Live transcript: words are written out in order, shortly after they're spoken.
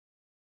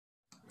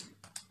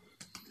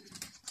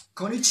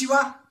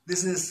Konnichiwa,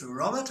 this is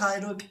Robert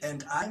Hajduk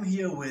and I'm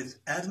here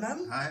with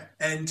Adnan. Hi.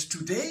 And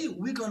today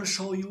we're going to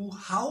show you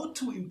how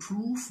to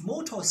improve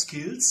motor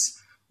skills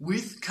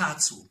with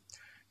Kaatsu.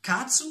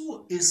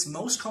 Kaatsu is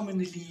most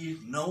commonly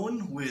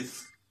known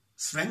with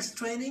strength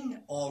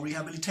training or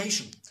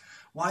rehabilitation.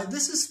 While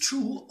this is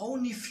true,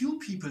 only few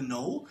people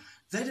know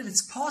that it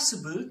is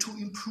possible to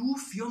improve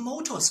your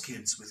motor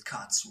skills with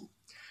Kaatsu.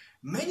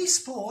 Many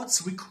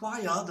sports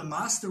require the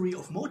mastery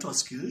of motor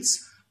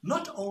skills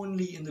not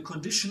only in the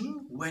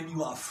condition when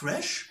you are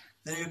fresh,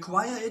 they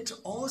require it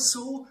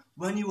also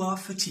when you are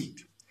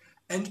fatigued.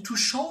 And to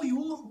show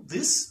you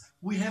this,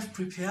 we have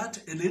prepared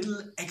a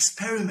little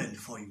experiment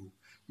for you.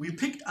 We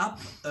picked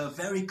up a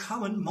very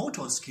common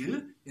motor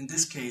skill, in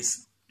this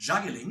case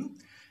juggling,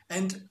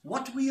 and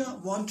what we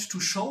want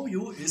to show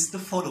you is the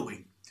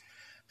following.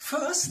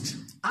 First,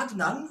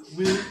 Adnan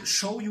will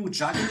show you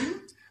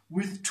juggling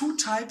with two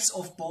types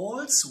of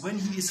balls when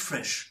he is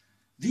fresh.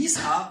 These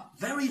are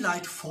very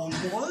light foam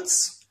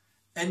balls,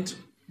 and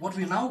what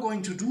we're now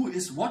going to do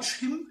is watch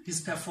his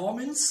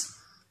performance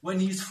when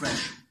he's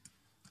fresh.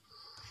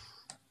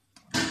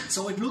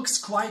 So it looks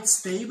quite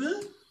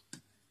stable.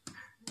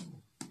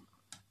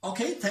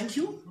 Okay, thank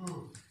you.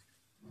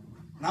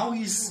 Now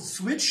he's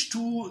switched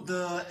to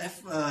the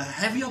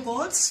heavier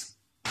balls.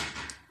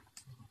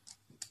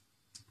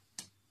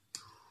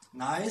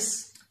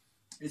 Nice.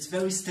 It's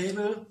very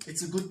stable.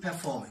 It's a good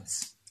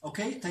performance.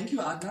 Okay, thank you,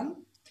 Adnan.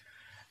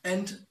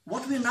 And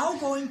what we're now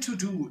going to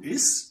do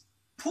is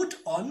put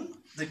on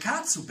the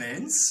Kaatsu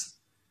bands,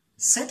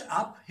 set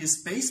up his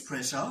base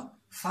pressure,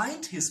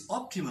 find his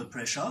optimal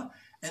pressure,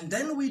 and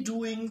then we're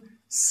doing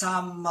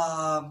some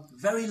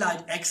very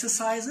light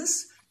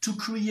exercises to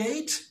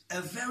create a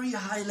very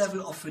high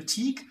level of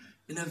fatigue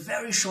in a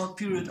very short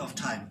period of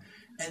time.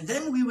 And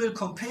then we will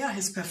compare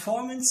his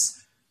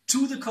performance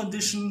to the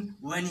condition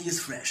when he is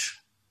fresh.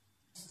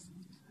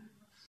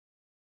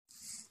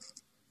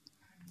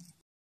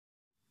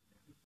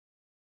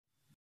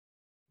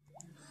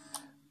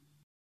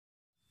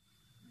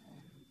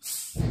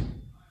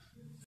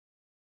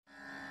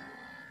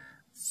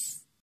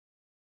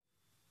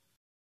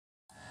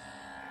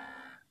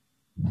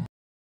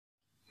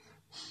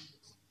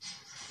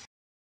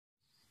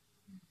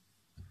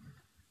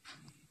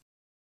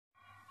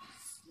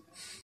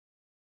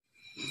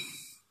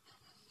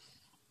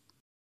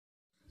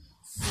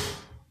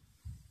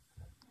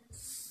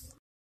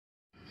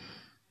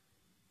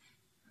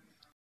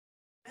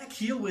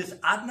 Here with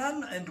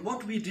Adnan, and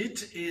what we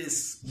did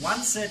is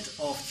one set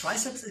of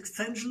triceps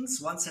extensions,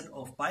 one set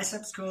of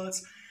biceps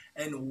curls,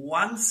 and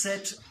one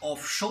set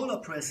of shoulder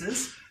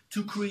presses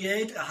to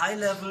create a high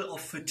level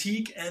of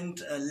fatigue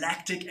and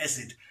lactic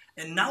acid.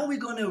 And now we're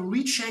going to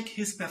recheck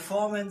his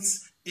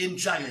performance in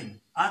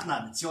juggling.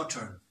 Adnan, it's your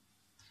turn.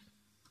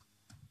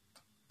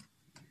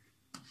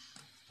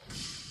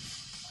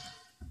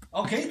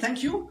 Okay,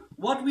 thank you.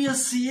 What we are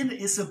seeing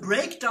is a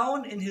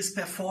breakdown in his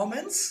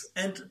performance,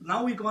 and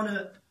now we're going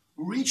to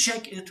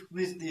recheck it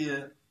with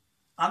the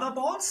other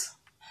balls.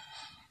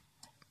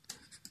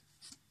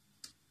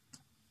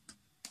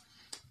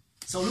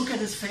 So look at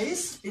his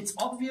face. It's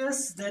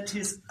obvious that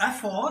his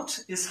effort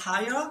is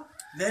higher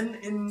than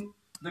in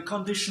the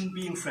condition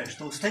being fresh.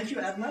 So thank you,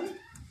 Adnan.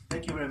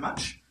 Thank you very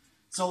much.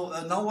 So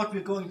now what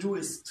we're going to do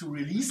is to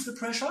release the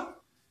pressure.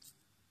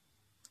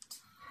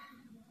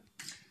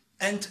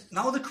 And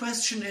now the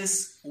question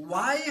is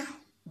why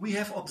we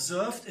have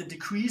observed a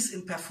decrease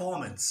in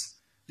performance.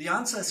 The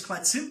answer is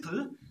quite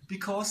simple,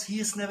 because he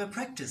has never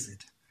practiced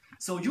it.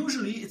 So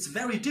usually it's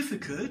very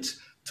difficult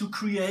to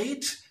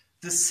create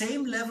the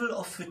same level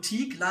of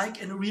fatigue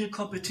like in a real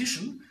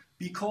competition,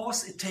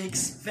 because it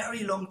takes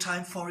very long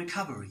time for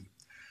recovery.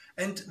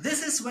 And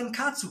this is when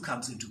Kaatsu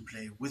comes into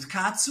play. With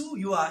Kaatsu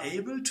you are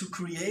able to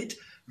create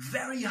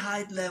very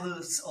high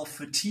levels of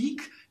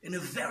fatigue in a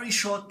very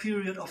short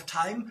period of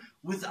time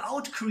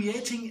without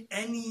creating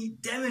any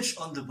damage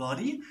on the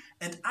body,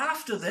 and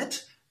after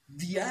that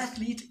the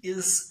athlete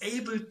is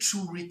able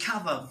to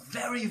recover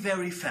very,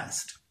 very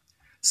fast.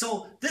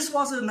 So this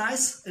was a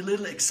nice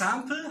little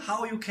example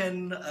how you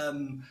can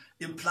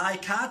apply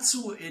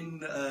Kaatsu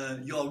in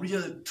your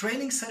real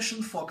training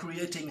session for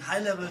creating high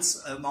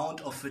levels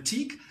amount of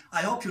fatigue.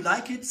 I hope you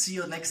like it. See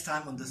you next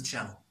time on this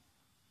channel.